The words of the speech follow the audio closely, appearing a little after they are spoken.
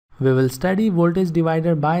We will study voltage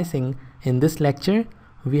divider biasing in this lecture.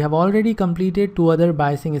 We have already completed two other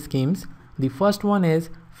biasing schemes. The first one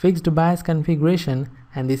is fixed bias configuration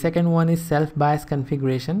and the second one is self-bias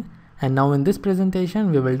configuration. And now in this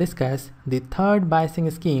presentation we will discuss the third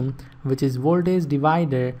biasing scheme, which is voltage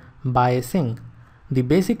divider biasing. The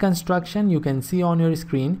basic construction you can see on your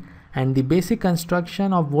screen, and the basic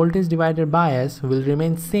construction of voltage divider bias will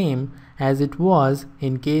remain same as it was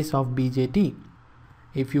in case of BJT.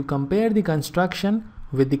 If you compare the construction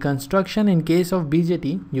with the construction in case of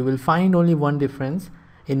BJT, you will find only one difference.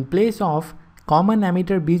 In place of common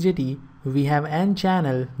emitter BJT, we have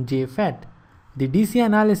N-channel JFET. The DC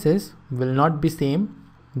analysis will not be same.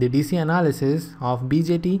 The DC analysis of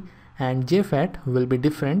BJT and JFET will be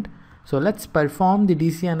different. So let's perform the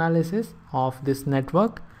DC analysis of this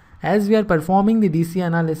network. As we are performing the DC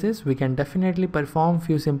analysis, we can definitely perform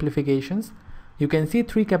few simplifications. You can see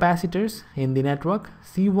three capacitors in the network,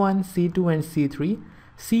 C1, C2 and C3.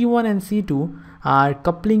 C1 and C2 are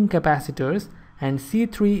coupling capacitors and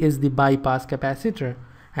C3 is the bypass capacitor.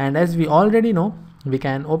 And as we already know, we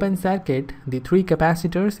can open circuit the three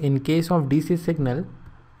capacitors in case of DC signal.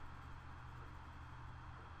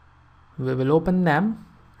 We will open them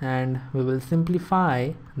and we will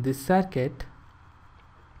simplify this circuit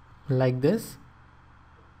like this.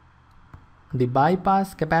 The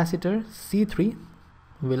bypass capacitor C3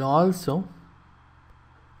 will also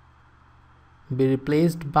be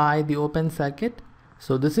replaced by the open circuit.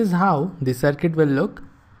 So this is how the circuit will look.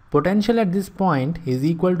 Potential at this point is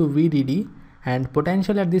equal to VDD and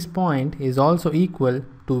potential at this point is also equal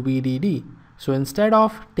to VDD. So instead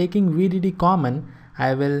of taking VDD common,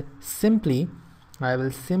 I will simply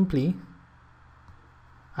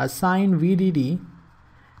assign VDD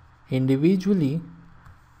individually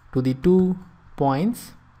to the 2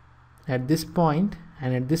 points. At this point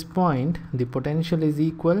and at this point, the potential is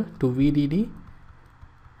equal to VDD,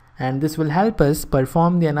 and this will help us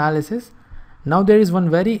perform the analysis. Now there is one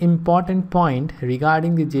very important point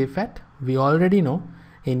regarding the JFET. We already know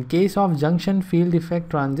in case of junction field effect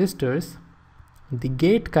transistors, the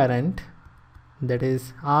gate current, that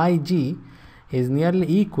is IG, is nearly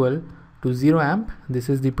equal to 0 amp. This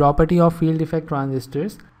is the property of field effect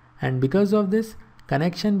transistors, and because of this,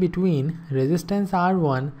 connection between resistance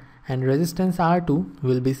R1 and resistance R2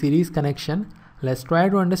 will be series connection. Let's try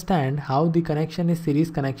to understand how the connection is series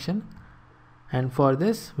connection. And for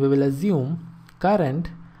this, we will assume current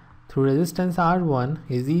through resistance R1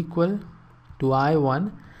 is equal to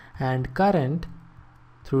I1 and current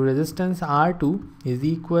through resistance R2 is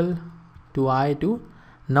equal to I2.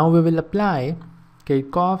 Now we will apply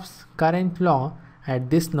Kirchhoff's current law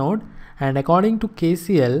at this node, and according to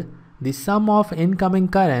KCL, the sum of incoming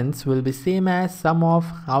currents will be same as sum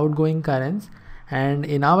of outgoing currents. And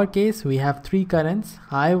in our case, we have three currents,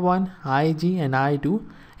 I1, IG and I2,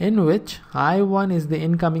 in which I1 is the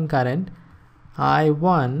incoming current,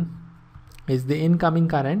 I1 is the incoming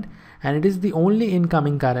current, and it is the only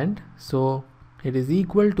incoming current. So it is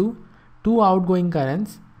equal to two outgoing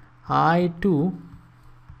currents, I2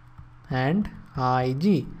 and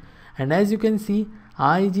IG. And as you can see,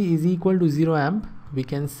 IG is equal to 0 amp. We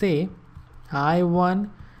can say I1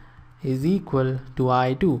 is equal to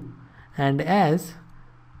I2, and as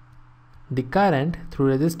the current through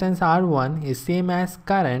resistance R1 is same as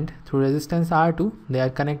current through resistance R2, they are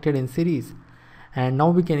connected in series. And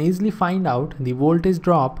now we can easily find out the voltage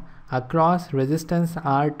drop across resistance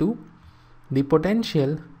R2. The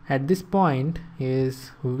potential at this point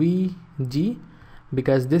is VG,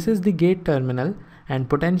 because this is the gate terminal and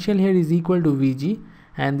potential here is equal to VG,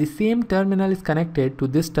 and the same terminal is connected to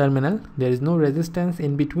this terminal. There is no resistance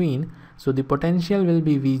in between, so the potential will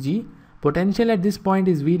be VG. Potential at this point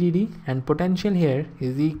is VDD and potential here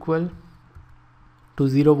is equal to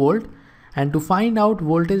 0 volt. And to find out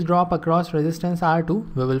voltage drop across resistance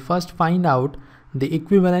R2, we will first find out the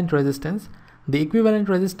equivalent resistance. The equivalent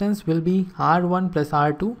resistance will be R1 plus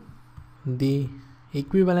R2. The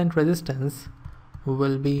equivalent resistance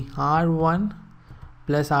will be R1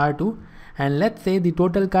 plus R2, and let's say the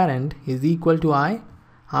total current is equal to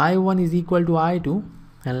I1 is equal to I2,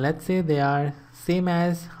 and let's say they are same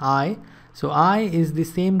as I. So I is the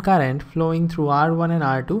same current flowing through R1 and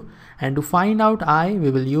R2, and to find out I, we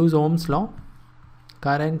will use Ohm's law.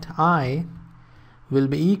 Current I will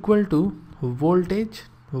be equal to voltage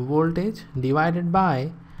divided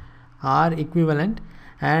by R equivalent,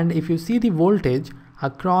 and if you see the voltage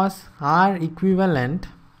across R equivalent,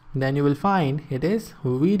 then you will find it is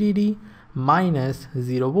VDD minus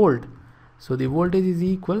 0 volt. So the voltage is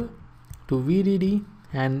equal to VDD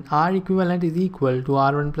and R equivalent is equal to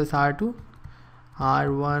R1 plus R2,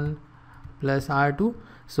 R1 plus R2.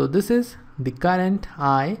 So this is the current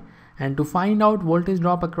I, and to find out voltage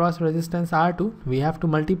drop across resistance R2, we have to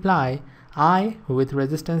multiply I with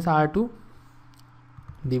resistance R2.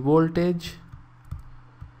 The voltage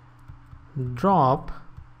drop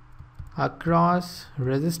across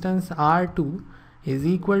resistance R2 is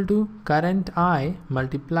equal to current I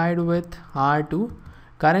multiplied with R2.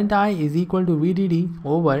 Current I is equal to VDD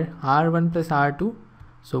over R1 plus R2.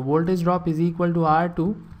 So voltage drop is equal to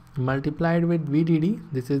R2 multiplied with VDD.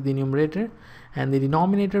 This is the numerator, and the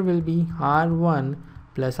denominator will be R1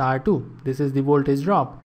 plus R2. This is the voltage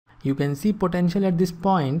drop. You can see potential at this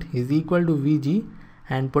point is equal to Vg,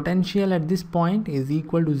 and potential at this point is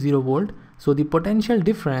equal to 0 volt. So the potential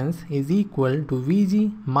difference is equal to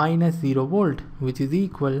Vg minus 0 volt, which is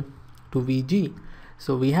equal to Vg.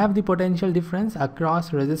 So we have the potential difference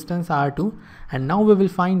across resistance R2, and now we will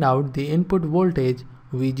find out the input voltage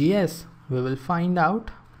VGS. We will find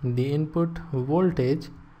out the input voltage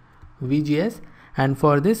VGS, and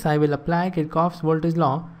for this I will apply Kirchhoff's voltage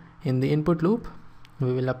law in the input loop.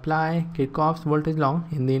 We will apply Kirchhoff's voltage law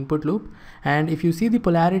in the input loop, and if you see the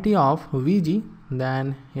polarity of Vg,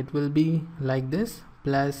 then it will be like this,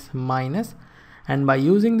 plus minus, and by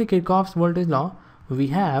using the Kirchhoff's voltage law, we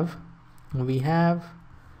have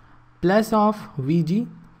plus of Vg,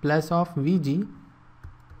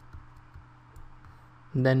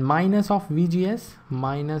 then minus of VGS,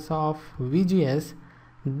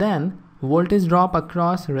 then voltage drop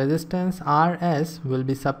across resistance Rs will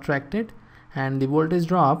be subtracted, and the voltage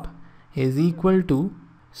drop is equal to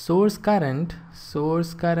source current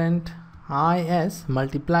Is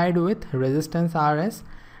multiplied with resistance Rs,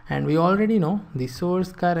 and we already know the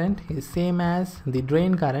source current is same as the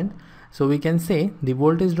drain current, so we can say the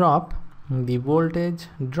voltage drop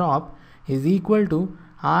is equal to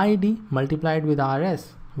Id multiplied with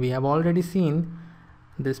Rs. We have already seen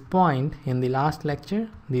this point in the last lecture.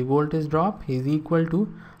 The voltage drop is equal to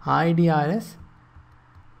IDRS,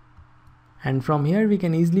 and from here we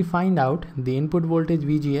can easily find out the input voltage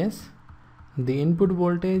VGS. The input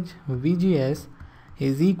voltage VGS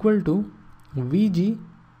is equal to Vg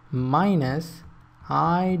minus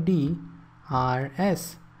IDRS,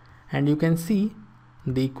 and you can see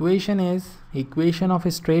the equation is equation of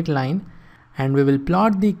a straight line, and we will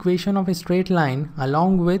plot the equation of a straight line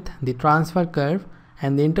along with the transfer curve,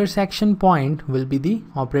 and the intersection point will be the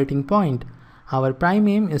operating point. Our prime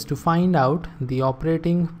aim is to find out the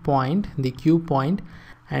operating point, the Q point,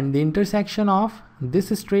 and the intersection of this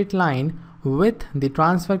straight line with the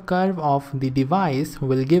transfer curve of the device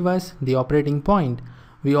will give us the operating point.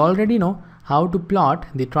 We already know how to plot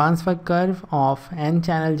the transfer curve of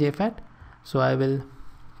n-channel JFET, so I will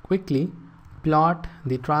quickly plot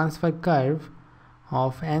the transfer curve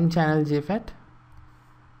of n-channel JFET.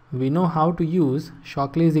 We know how to use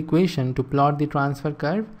Shockley's equation to plot the transfer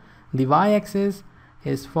curve. The y-axis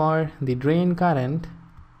is for the drain current,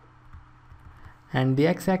 and the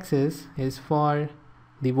x-axis is for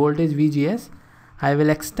the voltage VGS. I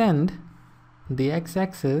will extend the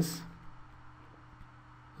x-axis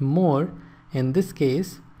more in this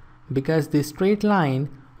case because the straight line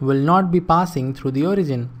will not be passing through the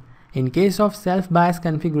origin. In case of self-bias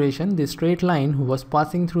configuration, the straight line was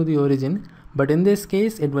passing through the origin, but in this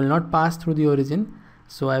case it will not pass through the origin.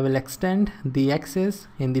 So I will extend the axis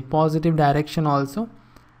in the positive direction also,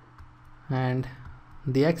 and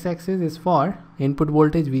the x-axis is for input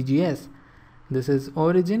voltage VGS. This is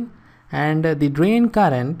origin, and the drain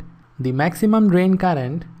current, the maximum drain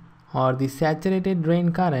current or the saturated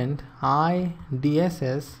drain current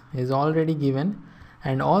IDSS is already given,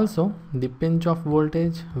 and also the pinch off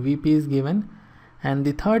voltage Vp is given. And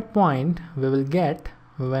the third point we will get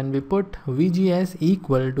when we put VGS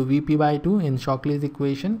equal to Vp by 2 in Shockley's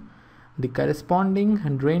equation. The corresponding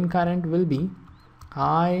drain current will be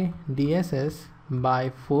IDSS by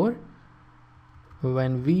 4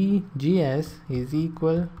 when VGS is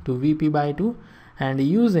equal to Vp by 2, and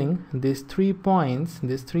using these 3 points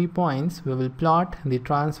we will plot the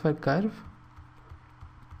transfer curve.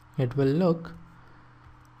 It will look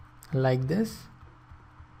like this,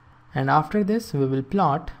 and after this we will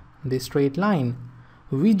plot the straight line.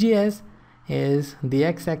 VGS is the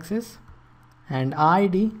x-axis and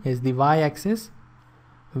ID is the y-axis.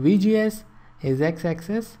 VGS is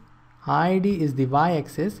x-axis, ID is the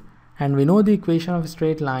y-axis, and we know the equation of a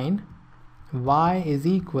straight line. Y is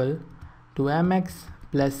equal to mx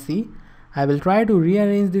plus c. I will try to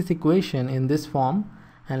rearrange this equation in this form,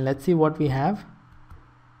 and let's see what we have.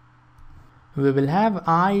 We will have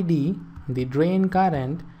ID, the drain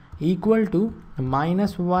current, equal to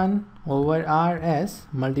minus 1 over Rs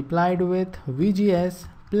multiplied with VGS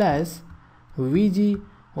plus Vg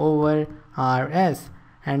over Rs,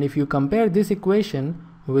 and if you compare this equation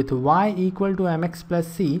with y equal to mx plus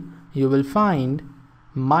c, you will find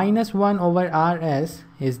minus 1 over rs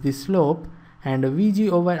is the slope and vg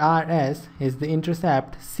over rs is the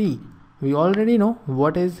intercept c. We already know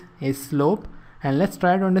what is a slope, and let's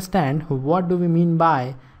try to understand what do we mean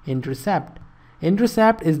by intercept.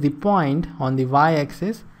 Intercept is the point on the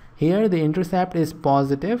y-axis. Here the intercept is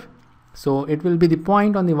positive, so it will be the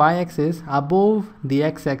point on the y-axis above the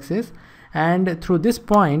x-axis, and through this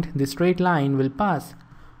point the straight line will pass.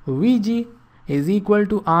 Vg is equal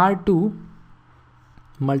to r2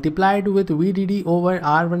 multiplied with vdd over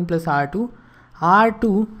r1 plus r2.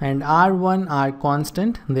 R2 and R1 are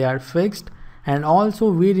constant, they are fixed, and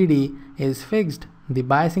also VDD is fixed. The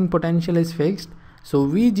biasing potential is fixed, so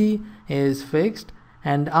VG is fixed,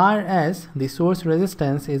 and RS, the source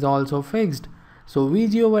resistance, is also fixed. So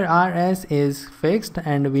VG over RS is fixed,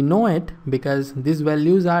 and we know it because these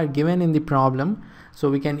values are given in the problem. So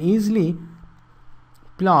we can easily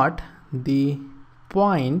plot the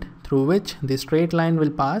point through which the straight line will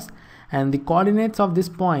pass, and the coordinates of this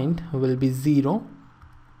point will be 0,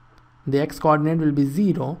 the x coordinate will be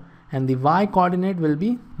 0, and the y coordinate will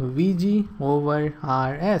be Vg over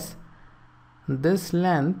Rs. This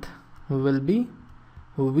length will be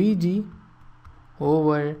Vg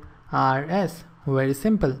over Rs. Very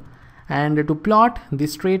simple. And to plot the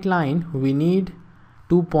straight line, we need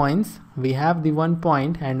 2 points. We have the 1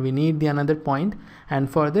 point and we need the another point, and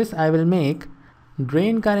for this I will make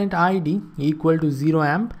drain current ID equal to 0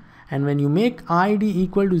 amp. And when you make ID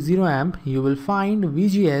equal to 0 amp, you will find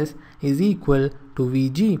VGS is equal to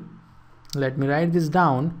VG. Let me write this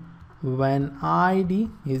down. When ID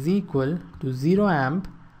is equal to 0 amp,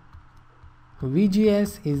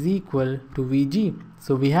 VGS is equal to VG.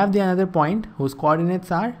 So we have the another point whose coordinates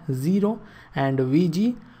are 0 and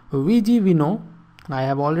VG. VG we know. I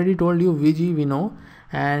have already told you VG we know.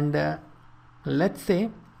 And let's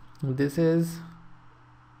say this is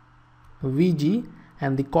VG.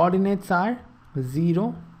 And the coordinates are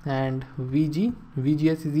 0 and VG.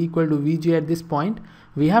 VGS is equal to VG at this point.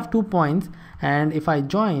 We have 2 points, and if I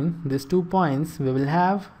join these 2 points, we will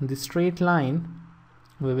have the straight line.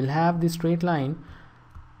 We will have the straight line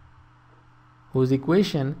whose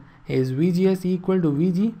equation is VGS equal to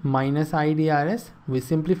VG minus IDRS. We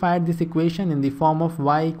simplified this equation in the form of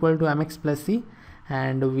y equal to mx plus c,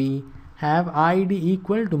 and we have ID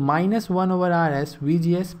equal to minus 1 over Rs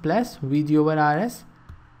VGS plus VG over Rs.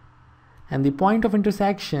 And the point of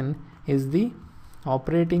intersection is the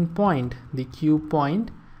operating point, the Q point.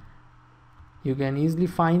 You can easily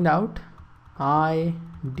find out I,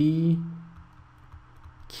 D,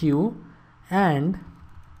 Q and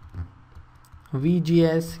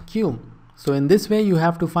VGS Q. So in this way you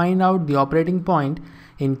have to find out the operating point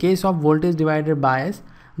in case of voltage divider bias.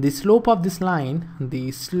 The slope of this line,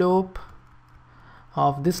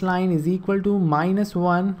 is equal to minus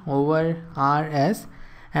 1 over Rs.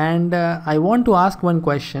 And I want to ask one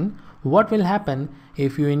question. What will happen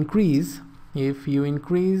if you increase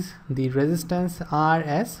the resistance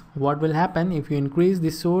Rs? What will happen if you increase the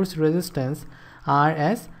source resistance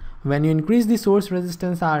Rs? When you increase the source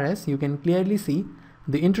resistance Rs, you can clearly see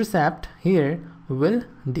the intercept here will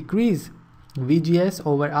decrease. VGS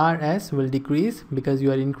over Rs will decrease because you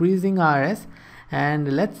are increasing Rs,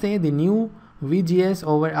 and let's say the new VGS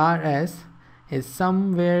over Rs is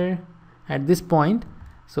somewhere at this point.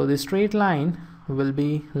 So the straight line will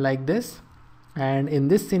be like this, and in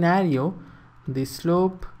this scenario the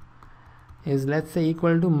slope is, let's say,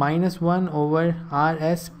 equal to minus 1 over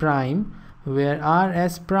Rs prime, where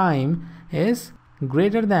Rs prime is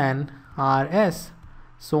greater than Rs.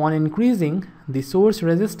 So on increasing the source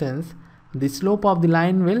resistance, the slope of the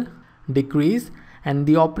line will decrease, and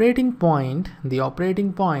the operating point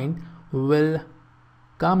will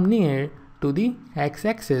come near to the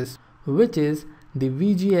x-axis, which is the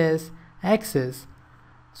VGS axis.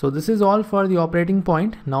 So this is all for the operating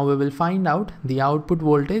point. Now we will find out the output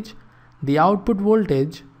voltage. The output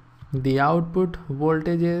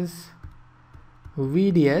voltage is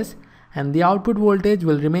VDS, and the output voltage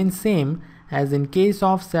will remain same as in case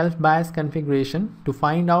of self-bias configuration. To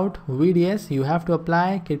find out VDS, you have to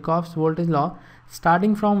apply Kirchhoff's voltage law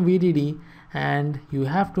starting from VDD, and you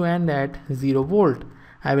have to end at 0 volt.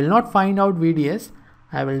 I will not find out VDS.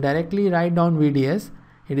 I will directly write down VDS.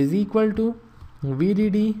 It is equal to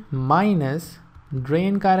VDD minus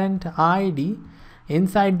drain current ID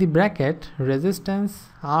inside the bracket resistance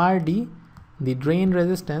RD, the drain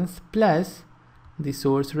resistance, plus the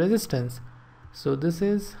source resistance. So this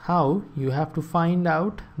is how you have to find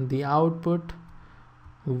out the output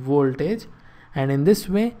voltage, and in this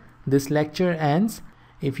way this lecture ends.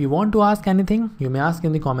 If you want to ask anything, you may ask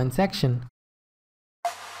in the comment section.